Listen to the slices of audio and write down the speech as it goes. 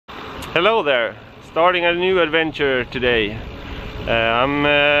Hello there, starting a new adventure today. I'm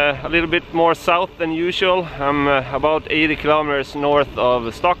a little bit more south than usual. I'm about 80 kilometers north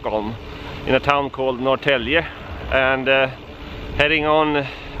of Stockholm in a town called Norrtälje, and heading on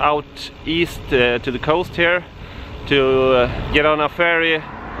out east to the coast here to get on a ferry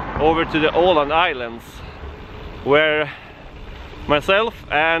over to the Åland Islands, where myself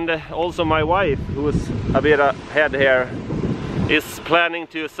and also my wife, who's a bit ahead here, is planning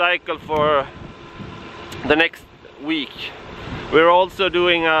to cycle for the next week. We're also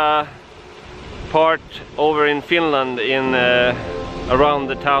doing a part over in Finland in around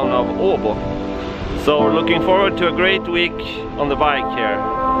the town of Åbo. So we're looking forward to a great week on the bike here.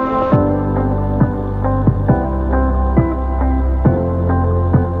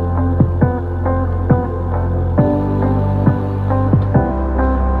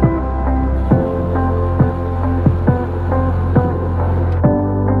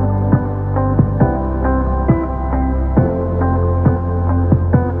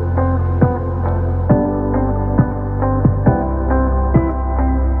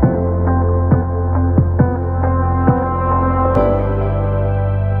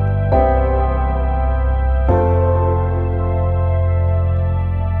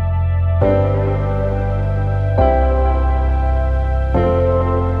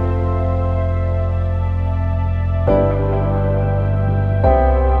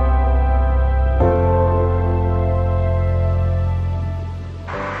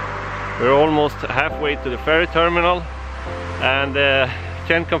 We're almost halfway to the ferry terminal, and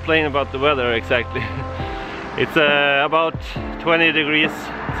can't complain about the weather exactly. It's about 20 degrees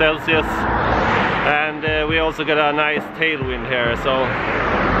Celsius, and we also got a nice tailwind here, so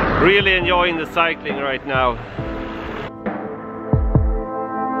really enjoying the cycling right now.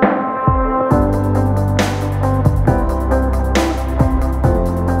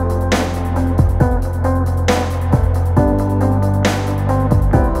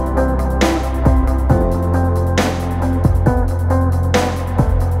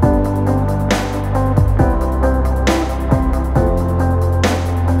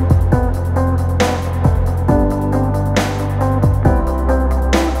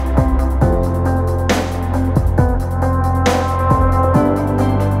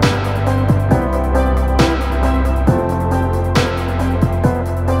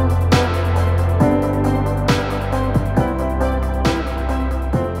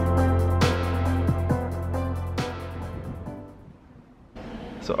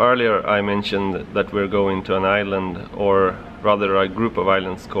 So earlier I mentioned that we're going to an island, or rather a group of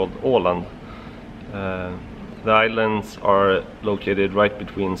islands called Åland. The islands are located right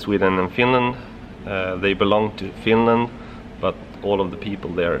between Sweden and Finland. They belong to Finland, but all of the people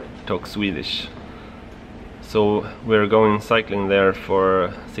there talk Swedish. So we're going cycling there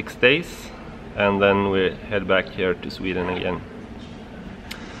for 6 days, and then we head back here to Sweden again.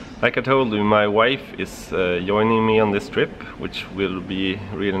 Like I told you, my wife is joining me on this trip, which will be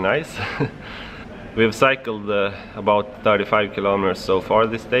really nice. We've cycled about 35 kilometers so far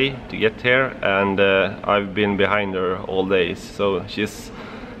this day to get here, and I've been behind her all day, so she's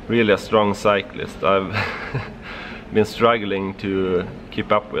really a strong cyclist. I've been struggling to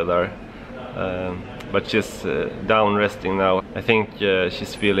keep up with her, but she's down resting now. I think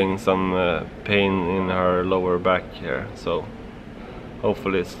she's feeling some pain in her lower back here, so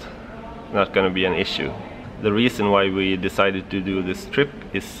hopefully it's not going to be an issue. The reason why we decided to do this trip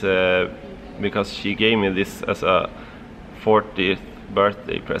is because she gave me this as a 40th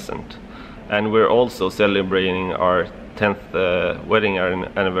birthday present, and we're also celebrating our 10th wedding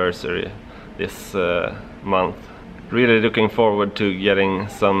anniversary this month. Really looking forward to getting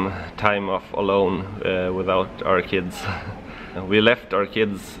some time off alone without our kids. We left our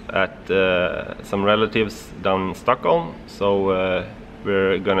kids at some relatives down in Stockholm, so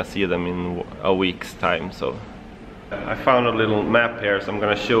we're gonna see them in a week's time. So I found a little map here, so I'm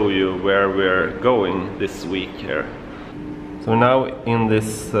gonna show you where we're going this week here. So now in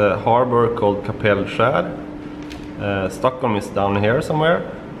this harbor called Kapellskär. Stockholm is down here somewhere.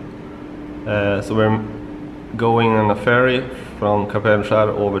 So we're going on a ferry from Kapellskär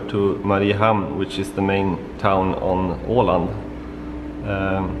over to Mariehamn, which is the main town on Åland.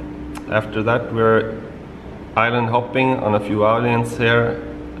 After that we're island hopping on a few islands here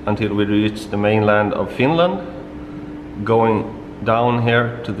until we reach the mainland of Finland, going down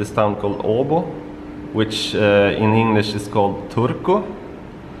here to this town called Åbo, which in English is called Turku.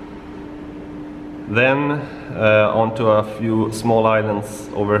 Then onto a few small islands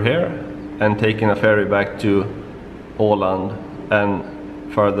over here, and taking a ferry back to Åland and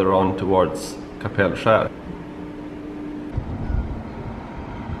further on towards Kapellskär.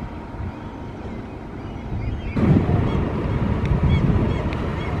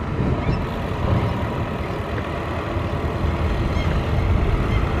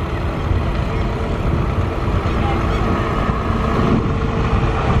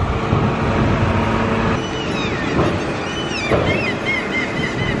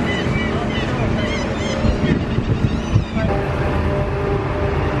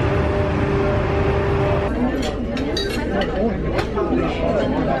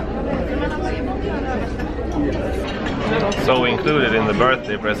 So included in the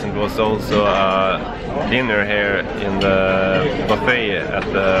birthday present was also a dinner here in the buffet at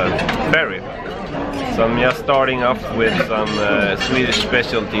the ferry. So I'm just starting off with some Swedish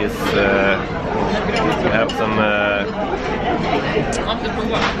specialties. We have some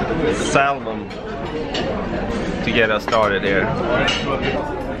salmon to get us started here.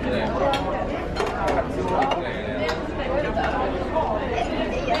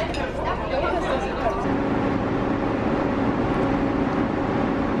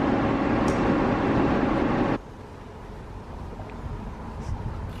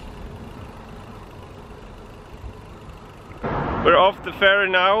 We're off the ferry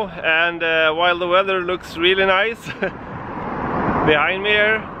now, and while the weather looks really nice behind me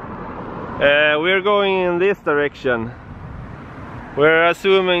here, we're going in this direction. We're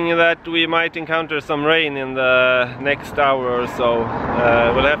assuming that we might encounter some rain in the next hour or so.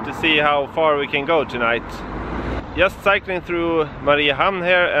 We'll have to see how far we can go tonight. Just cycling through Mariehamn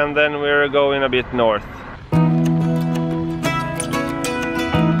here, and then we're going a bit north.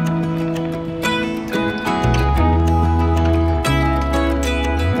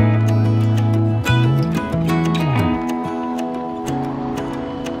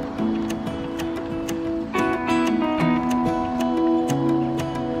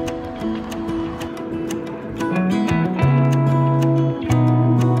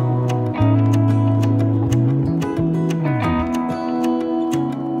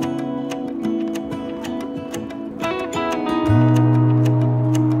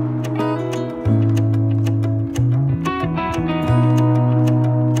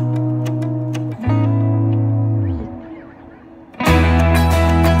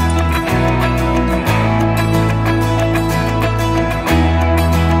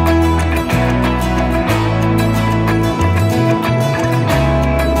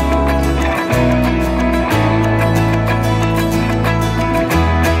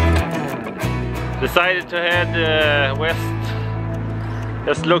 Decided to head west.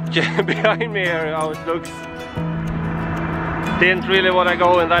 Just look behind me here how it looks. Didn't really want to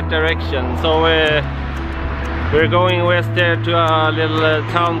go in that direction, so we're going west here to a little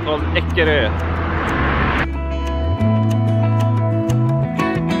town called Eckerö.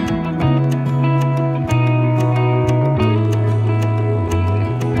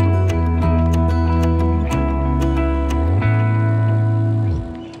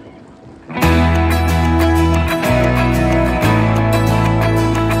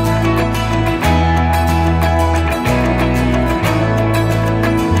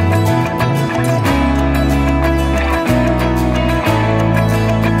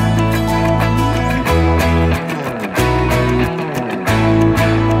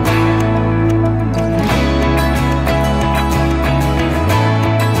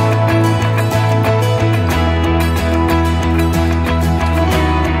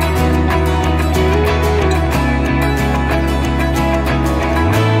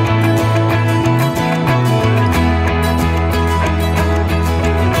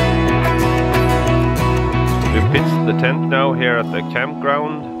 Tent now here at the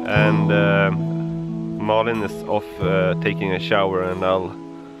campground, and Malin is off taking a shower, and I'll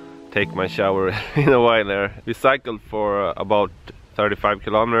take my shower in a while there. We cycled for about 35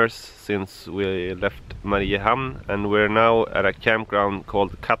 kilometers since we left Mariehamn, and we're now at a campground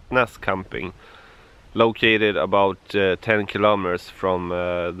called Katnäs camping, located about 10 kilometers from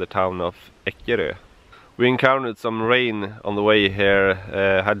the town of Eckerö. We encountered some rain on the way here,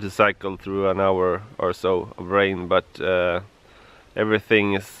 had to cycle through an hour or so of rain, but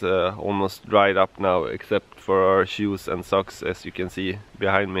everything is almost dried up now except for our shoes and socks, as you can see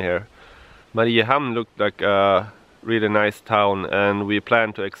behind me here. Mariehamn looked like a really nice town, and we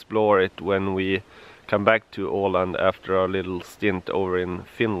plan to explore it when we come back to Åland after our little stint over in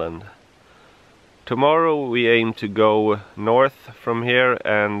Finland. Tomorrow we aim to go north from here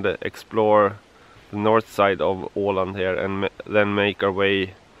and explore the north side of Åland here, and then make our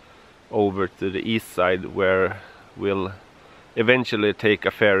way over to the east side, where we'll eventually take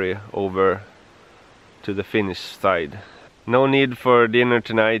a ferry over to the Finnish side. No need for dinner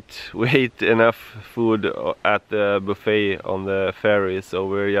tonight. We ate enough food at the buffet on the ferry, so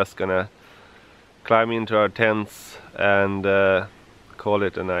we're just gonna climb into our tents and call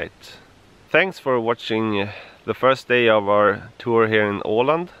it a night. Thanks for watching the first day of our tour here in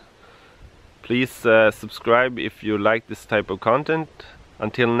Åland. Please subscribe if you like this type of content.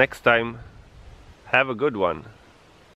 Until next time, have a good one.